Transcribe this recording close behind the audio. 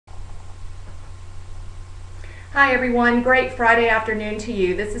Hi everyone, great Friday afternoon to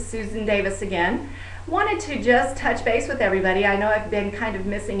you. This is Susan Davis again. Wanted to just touch base with everybody. I know I've been kind of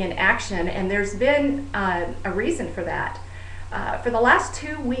missing in action, and there's been a reason for that. For the last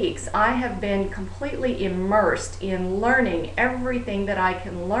 2 weeks, I have been completely immersed in learning everything that I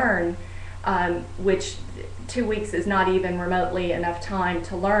can learn, which 2 weeks is not even remotely enough time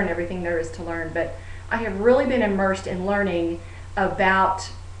to learn everything there is to learn, but I have really been immersed in learning about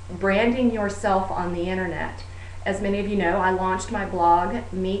branding yourself on the internet. As many of you know, I launched my blog,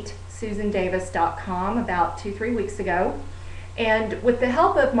 meetsusandavis.com, about 2-3 weeks ago. And with the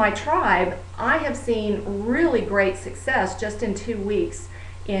help of my tribe, I have seen really great success just in 2 weeks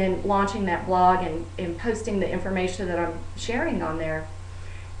in launching that blog and in posting the information that I'm sharing on there.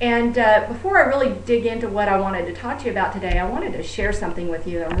 And before I really dig into what I wanted to talk to you about today, I wanted to share something with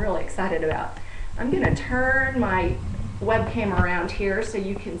you that I'm really excited about. I'm going to turn my webcam around here so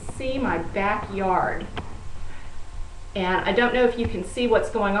you can see my backyard. And I don't know if you can see what's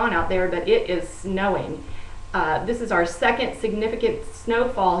going on out there, but it is snowing. This is our second significant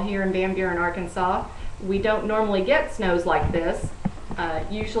snowfall here in Van Buren, Arkansas. We don't normally get snows like this.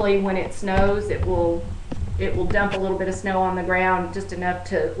 Usually when it snows, it will dump a little bit of snow on the ground, just enough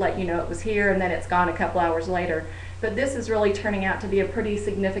to let you know it was here, and then it's gone a couple hours later. But this is really turning out to be a pretty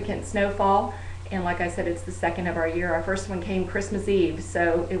significant snowfall. And like I said, it's the second of our year. Our first one came Christmas Eve,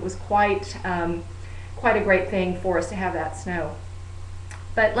 so it was quite a great thing for us to have that snow.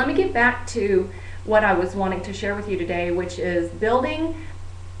 But let me get back to what I was wanting to share with you today, which is building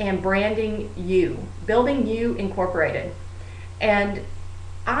and branding you. Building You Incorporated. And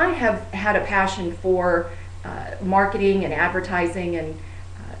I have had a passion for marketing and advertising and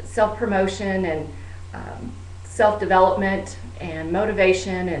self-promotion and self-development and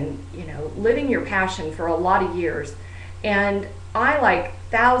motivation and living your passion for a lot of years. And I, like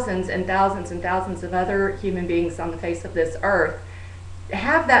thousands and thousands and thousands of other human beings on the face of this earth,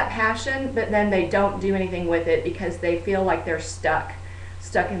 have that passion, but then they don't do anything with it because they feel like they're stuck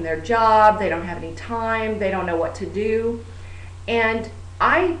in their job, they don't have any time, they don't know what to do. And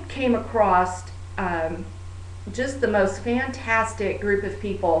I came across just the most fantastic group of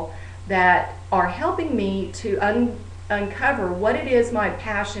people that are helping me to uncover what it is my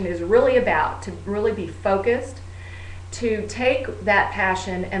passion is really about, to really be focused, to take that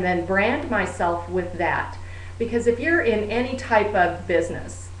passion and then brand myself with that. Because if you're in any type of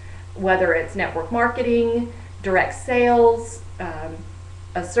business, whether it's network marketing, direct sales,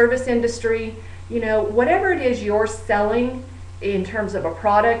 a service industry, whatever it is you're selling in terms of a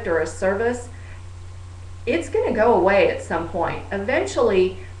product or a service, it's going to go away at some point.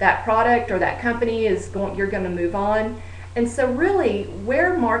 Eventually, that product or that company you're going to move on. And so really,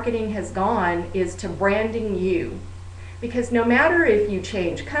 where marketing has gone is to branding you. Because no matter if you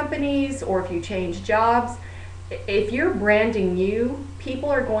change companies or if you change jobs, if you're branding you, people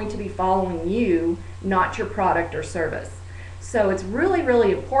are going to be following you, not your product or service. So it's really,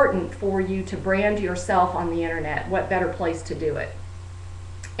 really important for you to brand yourself on the internet. What better place to do it?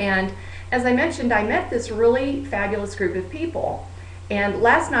 And as I mentioned, I met this really fabulous group of people. And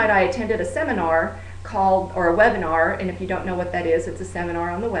last night I attended a seminar or a webinar, and if you don't know what that is, it's a seminar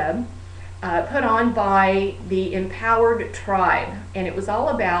on the web, put on by the Empowered Tribe. And it was all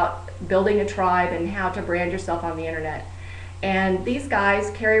about building a tribe and how to brand yourself on the internet. And these guys,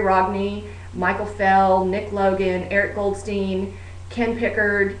 Carrie Rogney, Michael Fell, Nick Logan, Eric Goldstein, Ken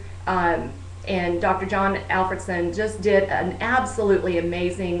Pickard, and Dr. John Alfredson just did an absolutely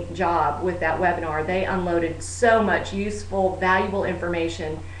amazing job with that webinar. They unloaded so much useful, valuable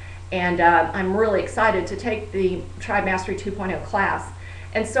information. And I'm really excited to take the Tribe Mastery 2.0 class.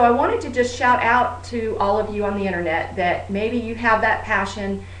 And so I wanted to just shout out to all of you on the internet that maybe you have that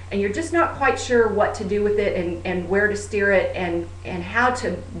passion and you're just not quite sure what to do with it and where to steer it and how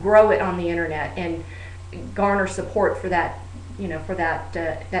to grow it on the internet and garner support for that,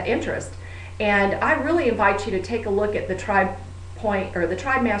 that interest. And I really invite you to take a look at the Tribe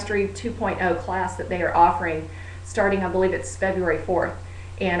Mastery 2.0 class that they are offering starting, I believe it's February 4th.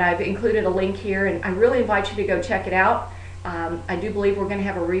 And I've included a link here, and I really invite you to go check it out. I do believe we're going to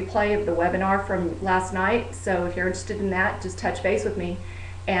have a replay of the webinar from last night, so if you're interested in that, just touch base with me.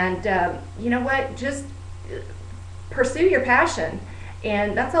 And you know what, just pursue your passion.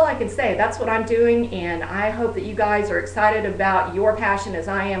 And that's all I can say. That's what I'm doing, and I hope that you guys are excited about your passion as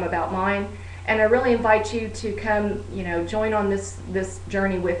I am about mine. And I really invite you to come, join on this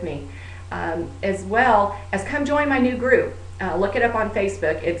journey with me, as well as come join my new group. Look it up on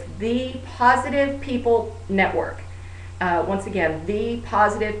Facebook. It's The Positive People Network. Once again, The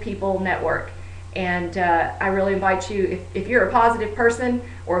Positive People Network. And I really invite you, if you're a positive person,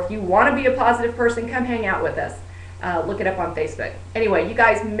 or if you want to be a positive person, come hang out with us. Look it up on Facebook. Anyway, you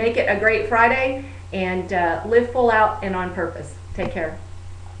guys make it a great Friday, and live full out and on purpose. Take care.